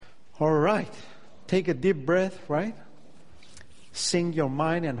All right. Take a deep breath, right? Sing your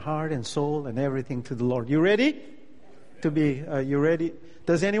mind and heart and soul and everything to the Lord. You ready? You ready?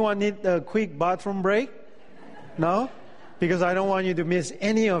 Does anyone need a quick bathroom break? No? Because I don't want you to miss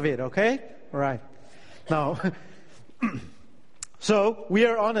any of it, okay? All right. Now, so we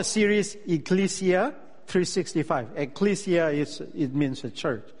are on a series, Ecclesia 365. Ecclesia it means a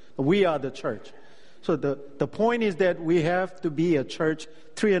church. We are the church. So the point is that we have to be a church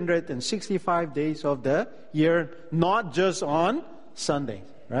 365 days of the year, not just on Sunday,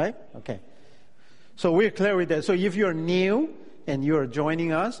 right? Okay. So we're clear with that. So if you're new and you're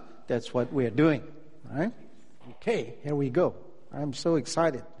joining us, that's what we're doing, right? Okay, here we go. I'm so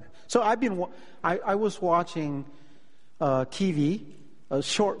excited. So I was watching TV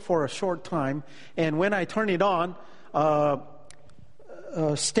for a short time, and when I turn it on,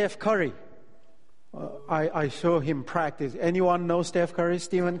 Steph Curry. I saw him practice. Anyone know Steph Curry?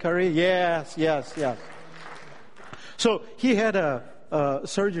 Stephen Curry? Yes. So he had a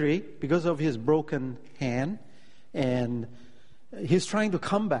surgery because of his broken hand, and he's trying to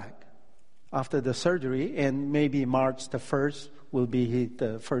come back after the surgery, and maybe March the 1st will be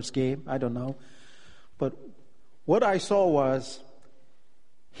the first game. I don't know. But what I saw was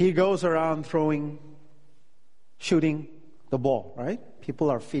he goes around shooting the ball, right? People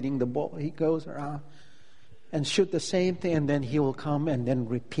are feeding the ball. He goes around and shoot the same thing, and then he will come and then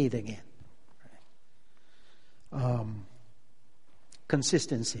repeat again.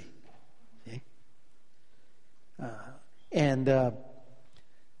 Consistency. Okay?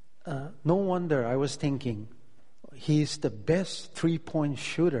 No wonder I was thinking he's the best three-point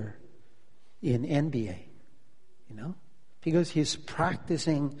shooter in NBA, because he's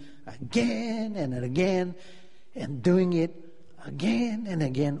practicing again and again and doing it again and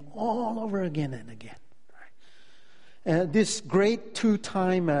again, all over again and again. This great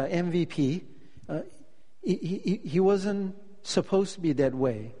two-time MVP, he wasn't supposed to be that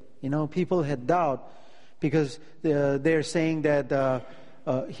way. People had doubt because they're saying that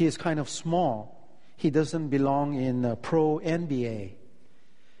he is kind of small. He doesn't belong in pro NBA.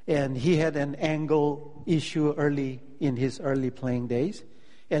 And he had an ankle issue early in his early playing days.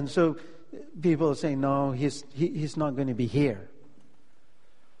 And so people are saying, no, he's not going to be here.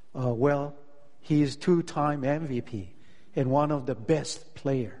 Well, he is two-time MVP and one of the best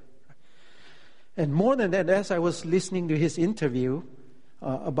players. And more than that, as I was listening to his interview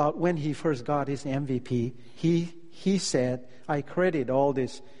about when he first got his MVP, he said, I credit all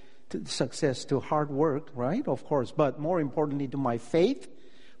this success to hard work, right? Of course, but more importantly to my faith,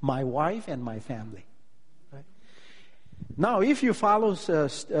 my wife, and my family. Right? Now, if you follow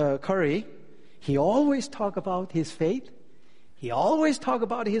Curry, he always talk about his faith. He always talk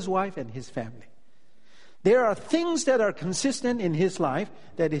about his wife and his family. There are things that are consistent in his life,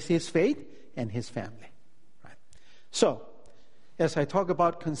 that is his faith and his family. Right? So, as I talk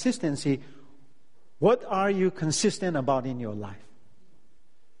about consistency, what are you consistent about in your life?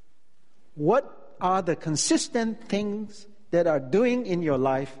 What are the consistent things that are doing in your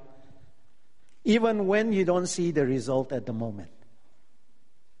life, even when you don't see the result at the moment?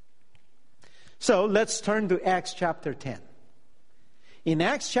 So, let's turn to Acts chapter 10. In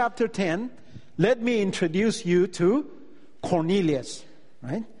Acts chapter 10, let me introduce you to Cornelius,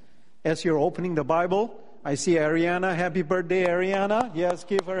 right? As you're opening the Bible, I see Ariana. Happy birthday, Ariana. Yes,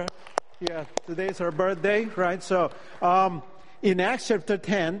 give her. Yeah, today's her birthday, right? So, in Acts chapter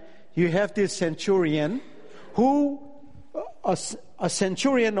 10, you have this centurion a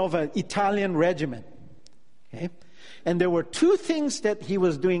centurion of an Italian regiment. Okay? And there were two things that he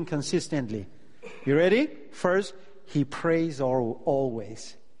was doing consistently. You ready? First, he prays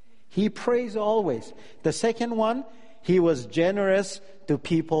always. He prays always. The second one, he was generous to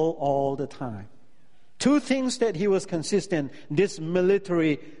people all the time. Two things that he was consistent, this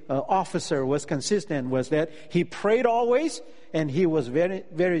military officer was consistent, was that he prayed always, and he was very,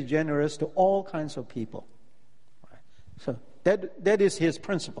 very generous to all kinds of people. So that is his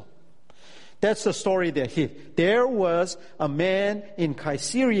principle. That's the story there was a man in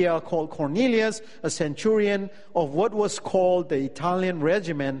Caesarea called Cornelius, a centurion of what was called the Italian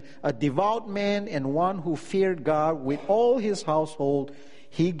regiment, a devout man and one who feared God with all his household.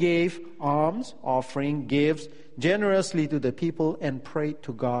 He gave alms, offering, gifts generously to the people and prayed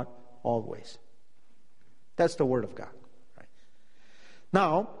to God always. That's the word of God. Right?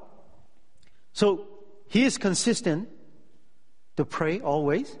 Now, so he is consistent to pray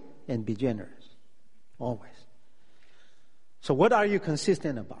always and be generous. Always. So what are you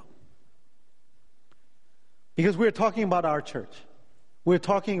consistent about? Because we're talking about our church. We're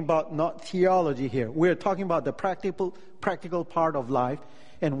talking about not theology here. We're talking about the practical part of life.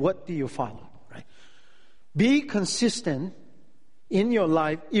 and what do you follow, right? Be consistent in your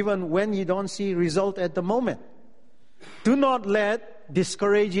life even when you don't see result at the moment. Do not let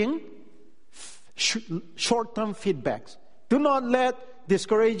discouraging short-term feedbacks. Do not let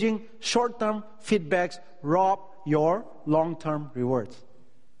discouraging short-term feedbacks rob your long-term rewards.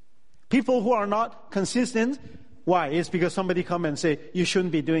 People who are not consistent, why? It's because somebody come and say, you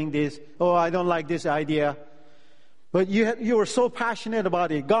shouldn't be doing this. Oh, I don't like this idea. But you were so passionate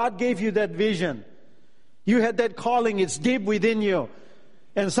about it. God gave you that vision. You had that calling. It's deep within you.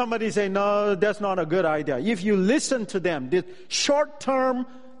 And somebody say, no, that's not a good idea. If you listen to them, the short-term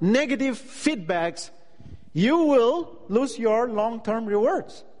negative feedbacks, you will lose your long-term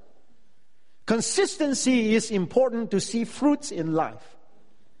rewards. Consistency is important to see fruits in life.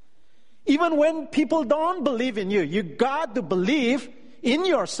 Even when people don't believe in you, you got to believe in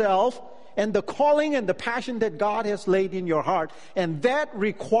yourself and the calling and the passion that God has laid in your heart. And that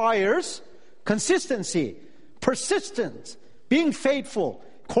requires consistency, persistence, being faithful.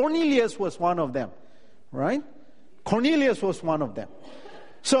 Cornelius was one of them, right? Cornelius was one of them.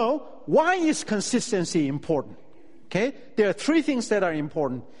 So, why is consistency important? Okay, there are three things that are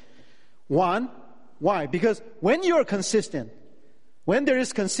important. One, why? Because when you are consistent, when there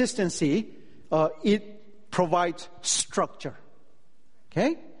is consistency, it provides structure.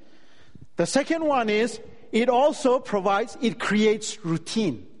 Okay? The second one is, it creates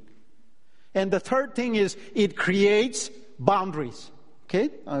routine. And the third thing is, it creates boundaries.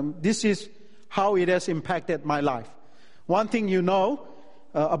 Okay? This is how it has impacted my life. One thing you know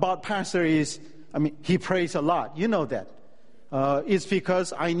about Pastor is, he prays a lot. You know that. It's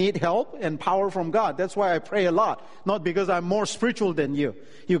because I need help and power from God. That's why I pray a lot. Not because I'm more spiritual than you.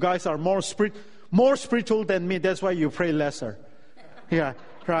 You guys are more spiritual than me. That's why you pray lesser. Yeah,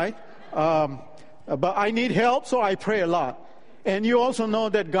 right? But I need help, so I pray a lot. And you also know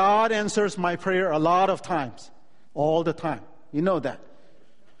that God answers my prayer a lot of times. All the time. You know that.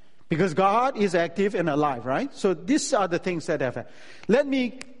 Because God is active and alive, right? So these are the things that happen. Let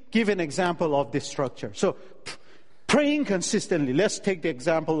me give an example of this structure. So, praying consistently. Let's take the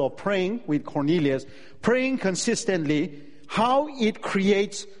example of praying with Cornelius. Praying consistently, how it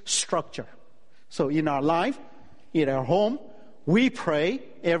creates structure. So in our life, in our home, we pray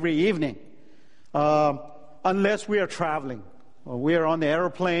every evening. Unless we are traveling, or we are on the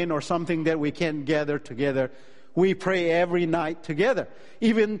airplane or something that we can't gather together, we pray every night together.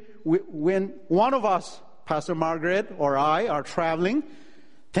 Even when one of us, Pastor Margaret or I, are traveling,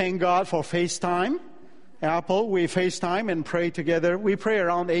 thank God for FaceTime. Apple, we FaceTime and pray together. We pray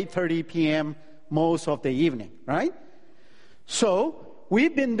around 8:30 p.m. most of the evening, right? So,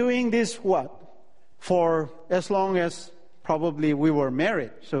 we've been doing this, for as long as probably we were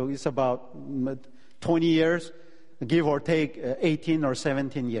married. So, it's about 20 years, give or take 18 or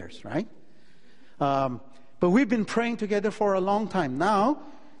 17 years, right? But we've been praying together for a long time. Now,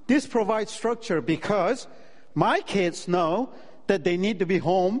 this provides structure because my kids know that they need to be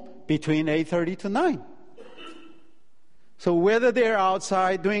home between 8:30 to 9. So whether they're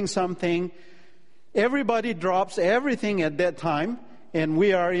outside doing something, everybody drops everything at that time, and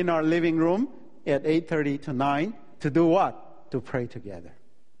we are in our living room at 8:30 to 9 to do what? To pray together.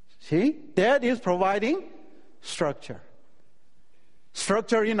 See? That is providing structure.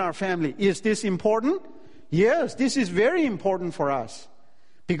 Structure in our family. Is this important? Yes, this is very important for us.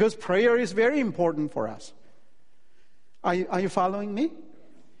 Because prayer is very important for us. Are you following me?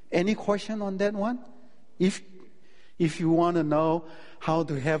 Any question on that one? If you want to know how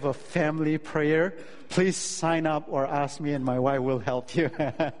to have a family prayer, please sign up or ask me and my wife will help you.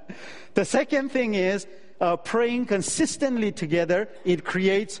 The second thing is praying consistently together. It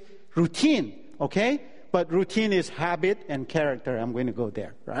creates routine, okay? But routine is habit and character. I'm going to go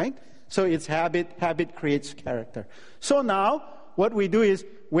there, right? So it's habit. Habit creates character. So now what we do is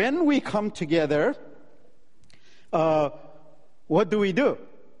when we come together, what do?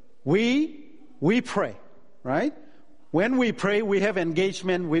 We pray, right? When we pray, we have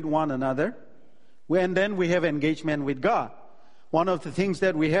engagement with one another, and then we have engagement with God. One of the things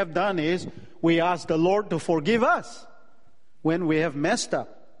that we have done is we ask the Lord to forgive us when we have messed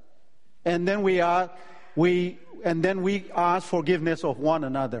up, and then we ask forgiveness of one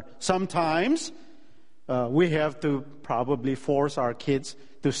another. Sometimes we have to probably force our kids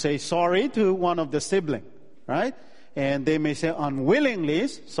to say sorry to one of the siblings, right? And they may say unwillingly,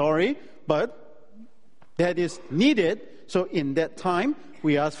 sorry, but that is needed. So in that time,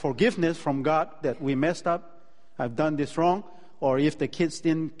 we ask forgiveness from God that we messed up. I've done this wrong. Or if the kids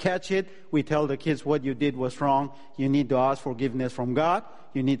didn't catch it, we tell the kids what you did was wrong. You need to ask forgiveness from God.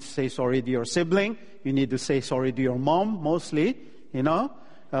 You need to say sorry to your sibling. You need to say sorry to your mom, mostly,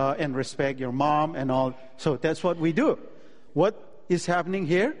 and respect your mom and all. So that's what we do. What is happening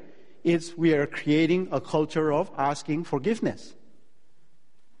here is we are creating a culture of asking forgiveness.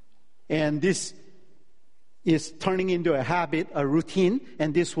 And this is turning into a habit, a routine,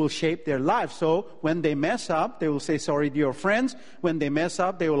 and this will shape their life. So when they mess up, they will say sorry to your friends. When they mess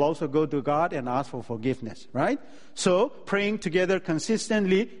up, they will also go to God and ask for forgiveness, right? So praying together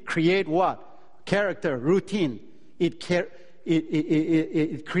consistently create what? Character, routine. It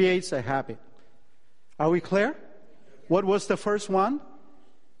creates a habit. Are we clear? What was the first one?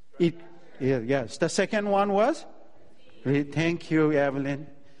 Yes. The second one was? Thank you, Evelyn.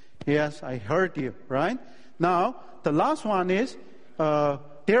 Yes, I heard you, right? Now, the last one is,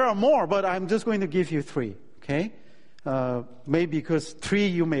 there are more, but I'm just going to give you 3, okay? Maybe because 3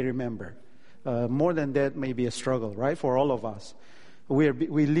 you may remember. More than that may be a struggle, right, for all of us. We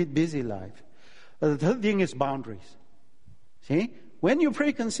lead busy life. The third thing is boundaries. See? When you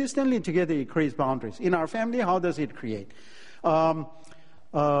pray consistently together, it creates boundaries. In our family, how does it create? The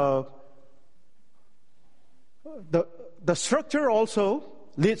structure also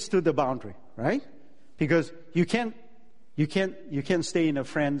leads to the boundary, right? Because you can't stay in a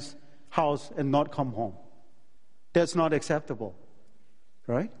friend's house and not come home. That's not acceptable,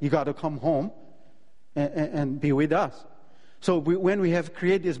 right? You got to come home and be with us. So when we have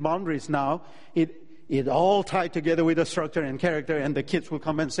created these boundaries now, it all tied together with the structure and character, and the kids will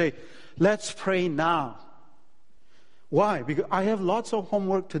come and say, "Let's pray now." Why? Because I have lots of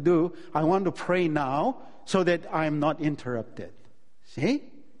homework to do. I want to pray now so that I'm not interrupted. See?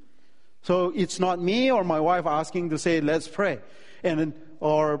 So it's not me or my wife asking to say, "Let's pray."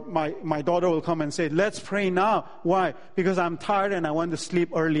 Or my daughter will come and say, "Let's pray now." Why? Because I'm tired and I want to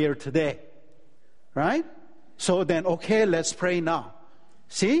sleep earlier today. Right? So then, okay, let's pray now.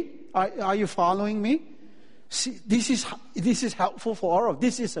 See? Are you following me? See, this is helpful for all of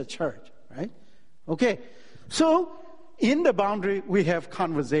this. Is a church, right? Okay. So in the boundary, we have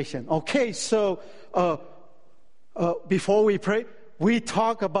conversation. Okay, so before we pray, we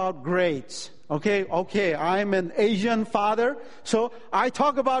talk about grades. Okay, I'm an Asian father, so I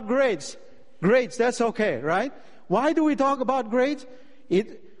talk about grades. Grades, that's okay, right? Why do we talk about grades?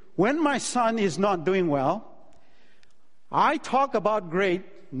 When my son is not doing well, I talk about grade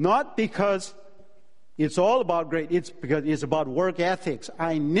not because it's all about grade, it's because it's about work ethics.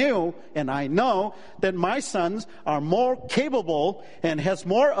 I knew and I know that my sons are more capable and has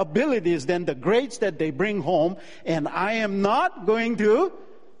more abilities than the grades that they bring home, and I am not going to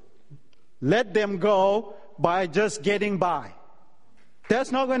let them go by just getting by.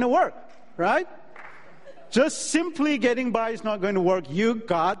 That's not going to work, right? Just simply getting by is not going to work. You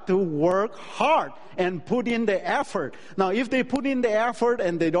got to work hard and put in the effort. Now, if they put in the effort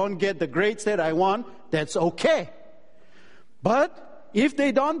and they don't get the grades that I want, that's okay. But if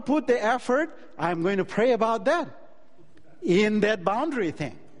they don't put the effort, I'm going to pray about that in that boundary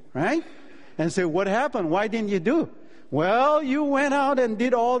thing, right? And say, what happened? Why didn't you do? Well, you went out and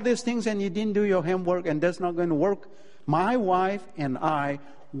did all these things and you didn't do your homework, and that's not going to work. My wife and I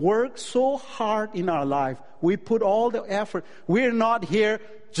work so hard in our life. We put all the effort. We're not here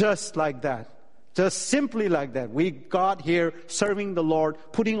just like that. Just simply like that. We got here serving the Lord,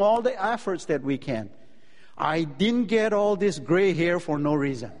 putting all the efforts that we can. I didn't get all this gray hair for no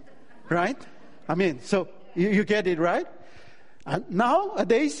reason. Right? I mean, so you get it, right?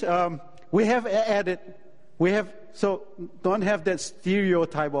 Nowadays, we have added, so don't have that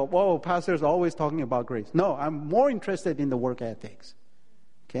stereotype of, oh, pastor's always talking about grace. No, I'm more interested in the work ethics.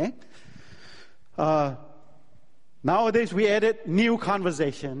 Okay? Nowadays, we added new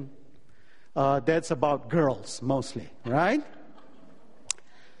conversation. That's about girls, mostly, right?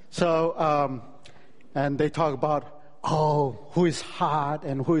 So, and they talk about, who is hot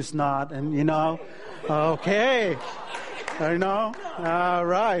and who is not, and okay. All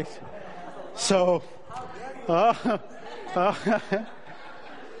right. So, the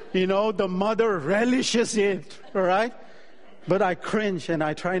mother relishes it, all right? But I cringe and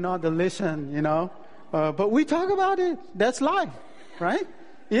I try not to listen, But we talk about it. That's life, right?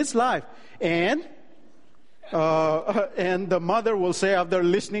 It's life. And the mother will say, after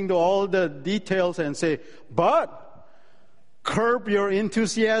listening to all the details, and say, but curb your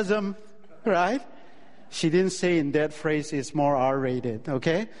enthusiasm, right? She didn't say in that phrase, it's more R-rated,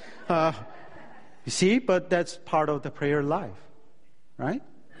 okay? You see, but that's part of the prayer life, right?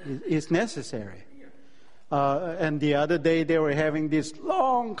 It's necessary. And the other day they were having this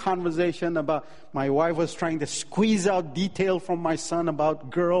long conversation about, my wife was trying to squeeze out detail from my son about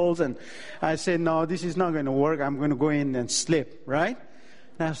girls, and I said, no, this is not going to work. I'm going to go in and slip, right?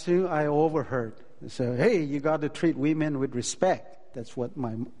 Now, so I overheard. So, hey, you got to treat women with respect. That's what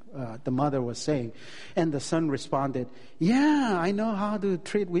the mother was saying. And the son responded, yeah, I know how to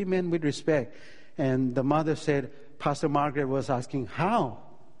treat women with respect. And the mother said, Pastor Margaret was asking, how?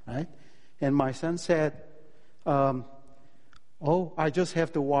 Right? And my son said, I just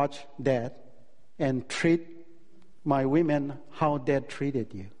have to watch Dad and treat my women how Dad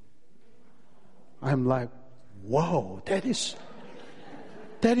treated you. I'm like, whoa, that is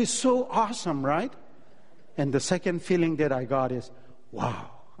so awesome, right? And the second feeling that I got is, wow,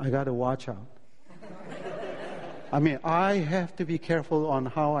 I got to watch out. I mean, I have to be careful on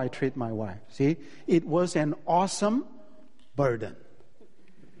how I treat my wife. See, it was an awesome burden.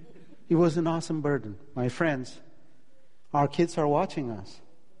 It was an awesome burden. My friends, our kids are watching us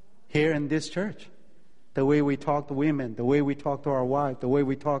here in this church. The way we talk to women, the way we talk to our wife, the way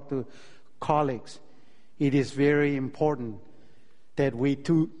we talk to colleagues. It is very important that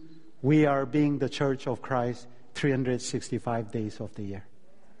we are being the church of Christ 365 days of the year.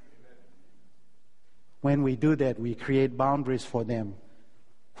 When we do that, we create boundaries for them,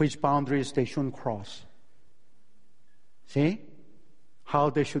 which boundaries they shouldn't cross. See? How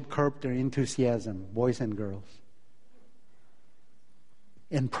they should curb their enthusiasm, boys and girls.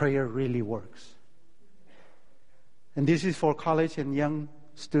 And prayer really works. And this is for college and young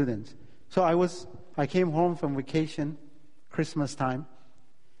students. So I came home from vacation, Christmas time.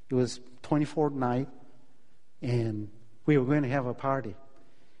 It was 24th night, and we were going to have a party.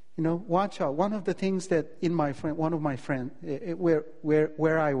 You know, watch out. One of the things that one of my friends,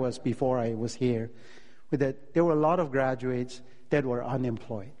 where I was before I was here, that there were a lot of graduates that were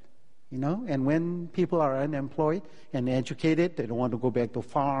unemployed. You know, and when people are unemployed and educated, they don't want to go back to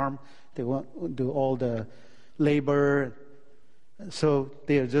farm. They want to do all the labor. So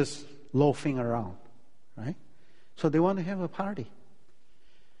they are just loafing around, right? So they want to have a party.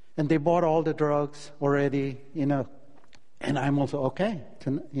 And they bought all the drugs already, you know. And I'm also, okay,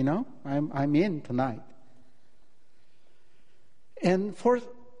 you know, I'm in tonight. And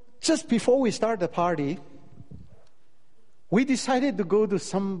just before we start the party, we decided to go to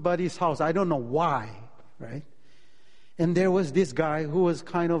somebody's house. I don't know why, right? And there was this guy who was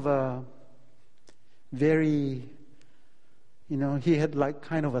kind of a very, you know, he had like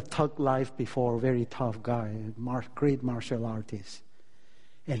kind of a thug life before, very tough guy, great martial artist.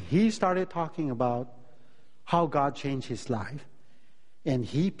 And he started talking about how God changed his life. And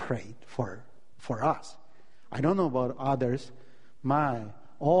he prayed for us. I don't know about others.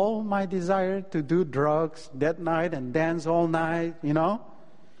 All my desire to do drugs that night and dance all night, you know,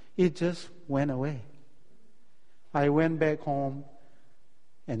 it just went away. I went back home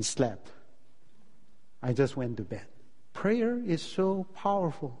and slept. I just went to bed. Prayer is so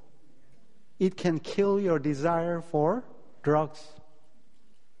powerful. It can kill your desire for drugs,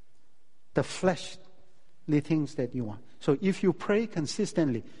 the fleshly things that you want. So if you pray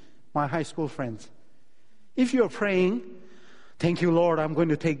consistently, my high school friends, if you're praying, thank you, Lord, I'm going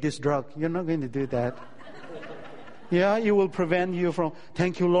to take this drug. You're not going to do that. Yeah, it will prevent you from,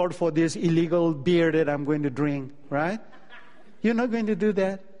 thank you, Lord, for this illegal beer that I'm going to drink, right? You're not going to do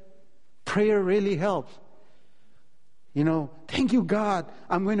that. Prayer really helps. You know, thank you, God,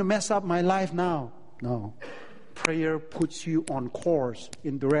 I'm going to mess up my life now. No. Prayer puts you on course,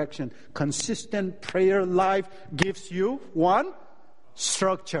 in direction. Consistent prayer life gives you, 1,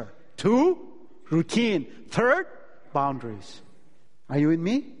 structure. 2, routine. 3, boundaries. Are you with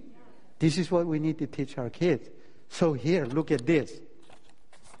me? This is what we need to teach our kids. So here, look at this.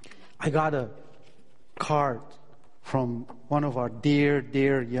 I got a card from one of our dear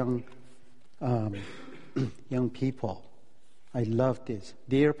young young people. I love this.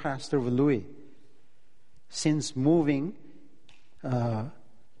 Dear Pastor Valui, since moving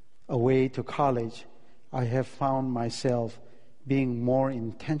away to college, I have found myself being more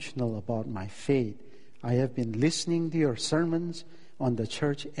intentional about my faith. I have been listening to your sermons on the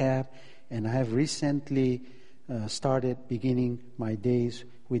church app, and I have recently started beginning my days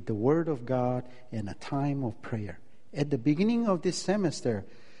with the Word of God and a time of prayer. At the beginning of this semester,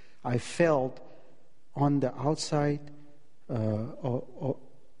 I felt on the outside,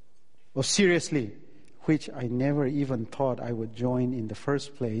 seriously, which I never even thought I would join in the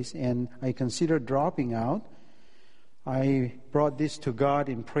first place, and I considered dropping out. I brought this to God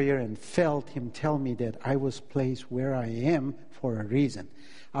in prayer and felt Him tell me that I was placed where I am for a reason.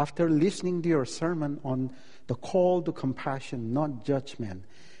 After listening to your sermon on the call to compassion, not judgment,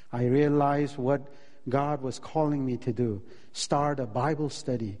 I realized what God was calling me to do. Start a Bible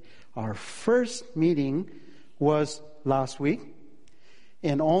study. Our first meeting was last week,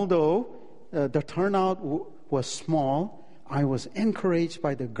 and although the turnout was small, I was encouraged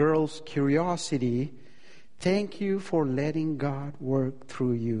by the girls' curiosity Thank you for letting God work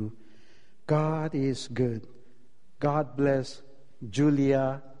through you. God is good. God bless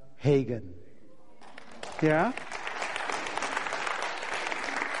Julia Hagen. Yeah?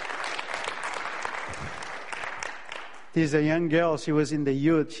 This is a young girl. She was in the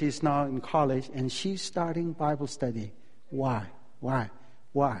youth. She's now in college, and she's starting Bible study. Why?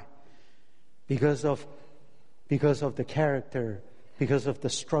 Because of the character, because of the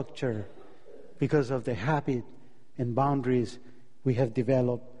structure, because of the habit and boundaries we have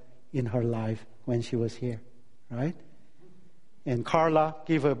developed in her life when she was here, right? And Carla,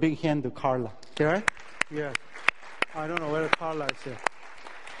 give a big hand to Carla. Right? Yeah. I don't know where Carla is here.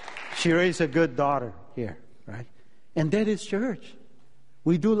 She raised a good daughter here, right? And that is church.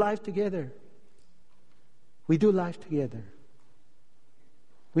 We do life together. We do life together.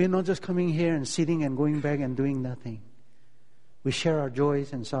 We are not just coming here and sitting and going back and doing nothing. We share our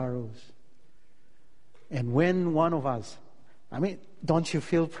joys and sorrows. And when one of us, don't you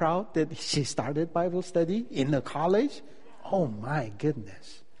feel proud that she started Bible study in the college? Oh my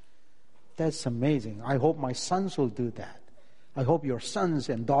goodness. That's amazing. I hope my sons will do that. I hope your sons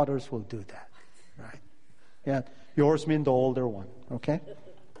and daughters will do that. Right? Yeah. Yours mean the older one. Okay?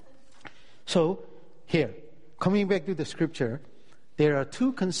 So, here, coming back to the scripture, there are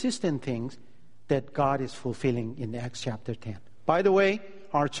two consistent things that God is fulfilling in Acts chapter 10. By the way,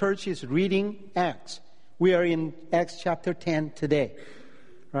 our church is reading Acts. We are in Acts chapter 10 today.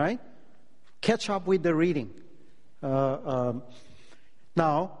 Right? Catch up with the reading. Now,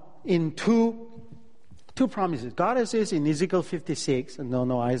 in two promises. God says in Ezekiel 56,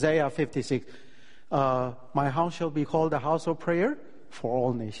 Isaiah 56, my house shall be called a house of prayer for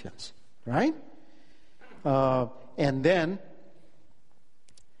all nations. Right? And then,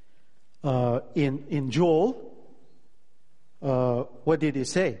 in Joel, what did he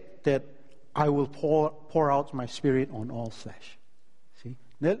say? That I will pour out my spirit on all flesh. See?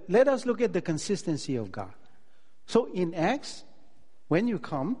 Let us look at the consistency of God. So in Acts, when you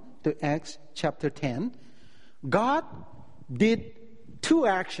come to Acts chapter 10, God did two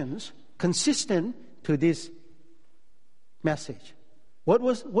actions consistent to this message. What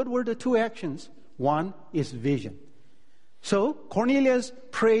were the two actions? One is vision. So Cornelius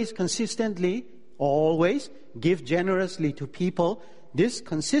prays consistently, always, give generously to people. This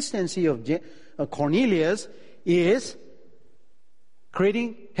consistency of Cornelius is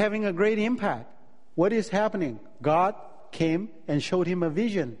having a great impact. What is happening? God came and showed him a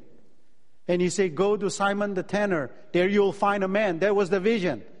vision. And he said, go to Simon the tanner. There you will find a man. That was the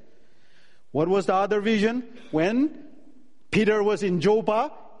vision. What was the other vision? When Peter was in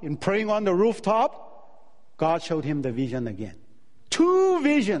Joppa, in praying on the rooftop, God showed him the vision again. Two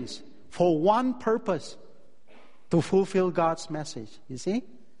visions for one purpose, to fulfill God's message. You see?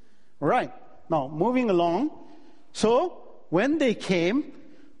 All right. Now, moving along. So, when they came,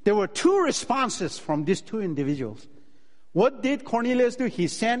 there were two responses from these two individuals. What did Cornelius do? He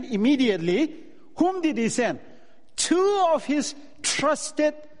sent immediately. Whom did he send? Two of his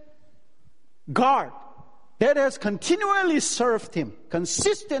trusted guard that has continually served him,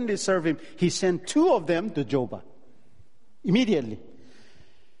 consistently served him. He sent two of them to Joppa immediately.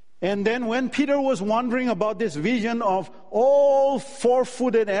 And then when Peter was wondering about this vision of all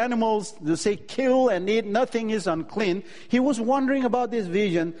four-footed animals, they say kill and eat, nothing is unclean. He was wondering about this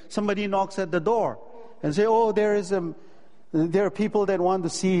vision. Somebody knocks at the door and say, there are people that want to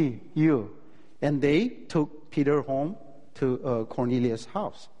see you. And they took Peter home to Cornelius'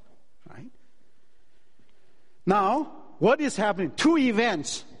 house. Right? Now, what is happening? Two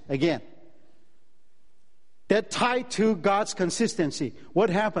events again that tie to God's consistency. What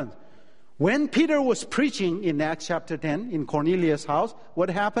happened? When Peter was preaching in Acts chapter 10 in Cornelius' house, what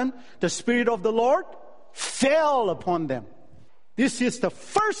happened? The Spirit of the Lord fell upon them. This is the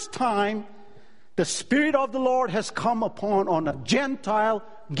first time the Spirit of the Lord has come upon on a Gentile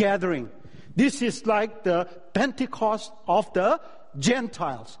gathering. This is like the Pentecost of the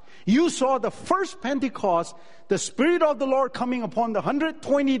Gentiles. You saw the first Pentecost, the Spirit of the Lord coming upon the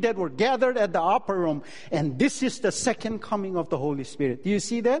 120 that were gathered at the upper room. And this is the second coming of the Holy Spirit. Do you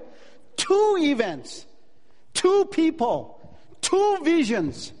see that? Two events, two people, two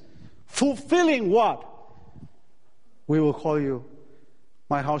visions, fulfilling what? We will call you,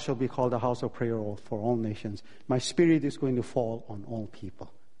 my house shall be called a house of prayer for all nations. My Spirit is going to fall on all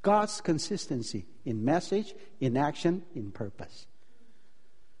people. God's consistency in message, in action, in purpose.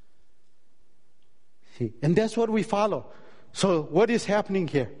 See, and that's what we follow. So what is happening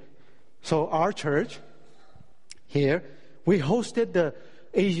here? So our church here, we hosted the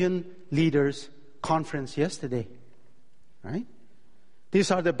Asian Leaders Conference yesterday. Right? These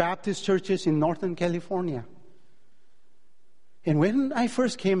are the Baptist churches in Northern California. And when I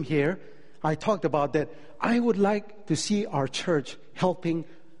first came here, I talked about that I would like to see our church helping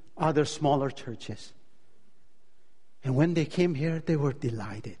other smaller churches. And when they came here, they were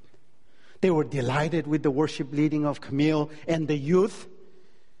delighted. They were delighted with the worship leading of Camille and the youth.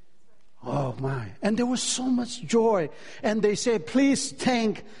 Oh my. And there was so much joy. And they said, please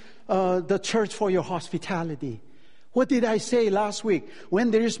thank the church for your hospitality. What did I say last week?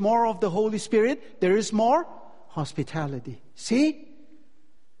 When there is more of the Holy Spirit, there is more hospitality. See?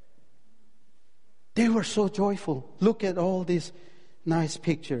 They were so joyful. Look at all these nice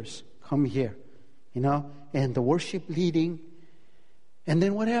pictures. Come here. And the worship leading. And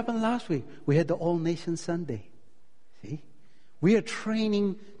then what happened last week? We had the All Nation Sunday. See? We are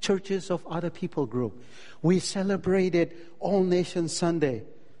training churches of other people group. We celebrated All Nation Sunday.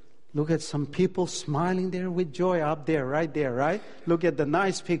 Look at some people smiling there with joy up there, right? Look at the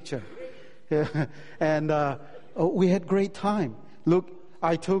nice picture. And we had great time. Look,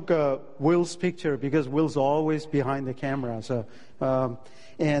 I took Will's picture because Will's always behind the camera. So,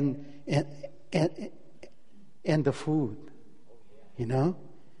 and the food, and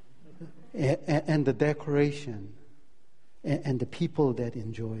the decoration, and the people that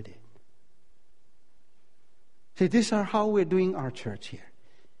enjoyed it. See, these are how we're doing our church here.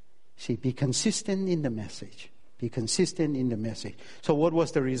 See, be consistent in the message. Be consistent in the message. So what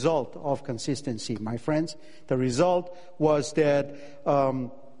was the result of consistency, my friends? The result was that the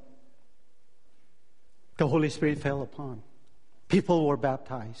Holy Spirit fell upon. People were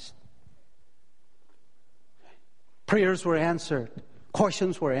baptized. Prayers were answered.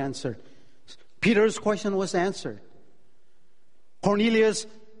 Questions were answered. Peter's question was answered. Cornelius'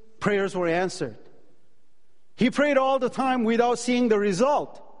 prayers were answered. He prayed all the time without seeing the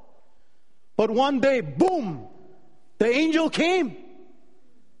result. But one day, boom, the angel came.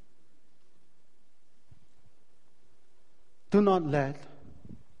 Do not let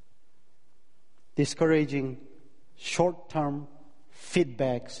discouraging short-term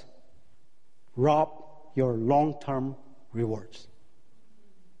feedbacks rob your long-term rewards.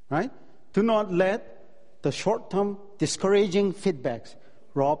 Right? Do not let the short-term discouraging feedbacks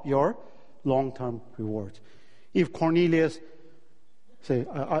rob your long-term rewards. If Cornelius say,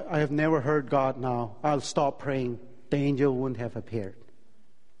 I have never heard God now, I'll stop praying, the angel wouldn't have appeared.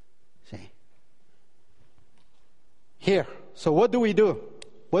 See? Here. So what do we do?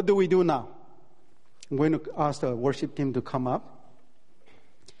 What do we do now? I'm going to ask the worship team to come up.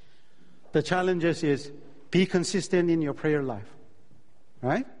 The challenge is be consistent in your prayer life.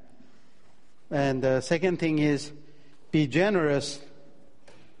 Right? And the second thing is be generous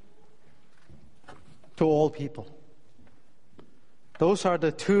to all people. Those are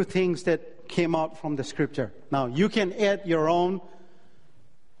the two things that came out from the scripture. Now, you can add your own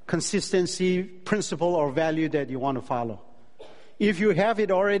consistency, principle, or value that you want to follow. If you have it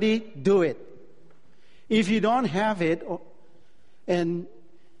already, do it. If you don't have it, and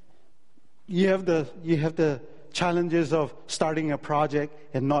you have the challenges of starting a project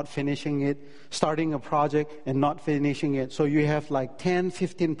and not finishing it, starting a project and not finishing it, so you have like 10,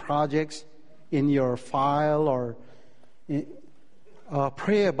 15 projects in your file, or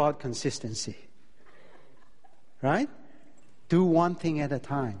pray about consistency. Right? Do one thing at a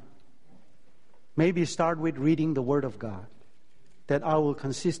time. Maybe start with reading the Word of God. That I will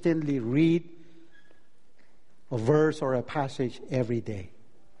consistently read a verse or a passage every day.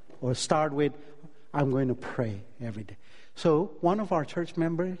 Or start with, I'm going to pray every day. So one of our church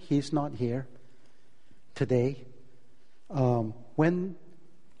members, he's not here today. When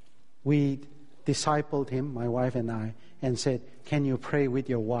we discipled him, my wife and I, and said, can you pray with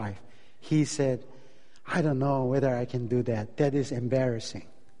your wife? He said, I don't know whether I can do that. That is embarrassing.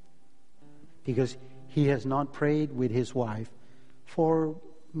 Because he has not prayed with his wife for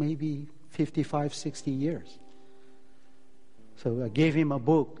maybe 55, 60 years. So I gave him a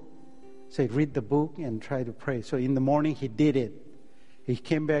book. Said, read the book and try to pray. So in the morning he did it. He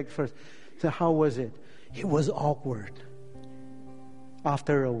came back first. So how was it? It was awkward.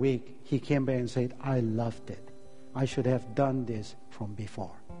 After a week, he came back and said, I loved it. I should have done this from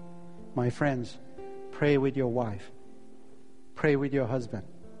before. My friends, pray with your wife. Pray with your husband.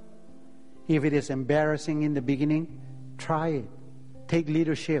 If it is embarrassing in the beginning, try it. Take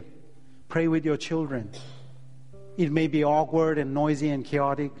leadership. Pray with your children. It may be awkward and noisy and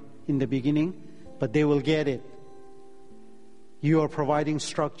chaotic in the beginning, but they will get it. You are providing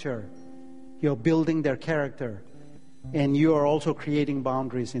structure. You're building their character. And you are also creating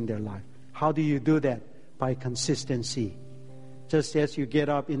boundaries in their life. How do you do that? By consistency. Just as you get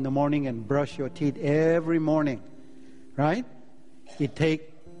up in the morning and brush your teeth every morning, right? it takes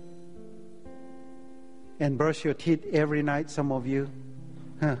and brush your teeth every night, some of you.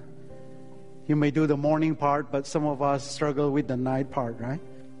 You may do the morning part, but some of us struggle with the night part, right?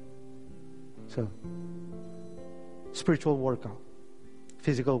 So, spiritual workout,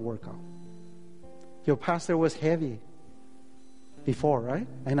 physical workout. Your pastor was heavy before, right?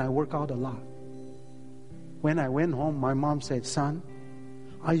 And I work out a lot. When I went home, my mom said, "Son,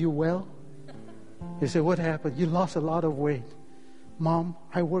 are you well?" He said, "What happened?" "You lost a lot of weight." "Mom,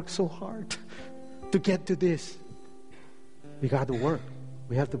 I worked so hard to get to this." We got to work.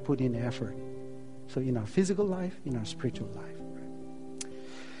 We have to put in effort. So in our physical life, in our spiritual life.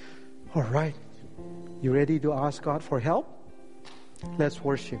 All right. You ready to ask God for help? Let's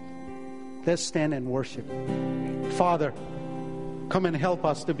worship. Let's stand and worship. Father, come and help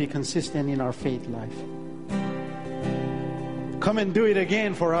us to be consistent in our faith life. Come and do it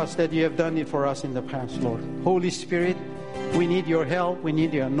again for us that you have done it for us in the past, Lord. Holy Spirit, we need your help. We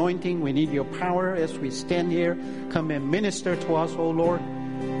need your anointing. We need your power as we stand here. Come and minister to us, oh Lord.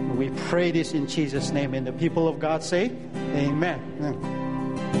 We pray this in Jesus' name. And the people of God say, Amen.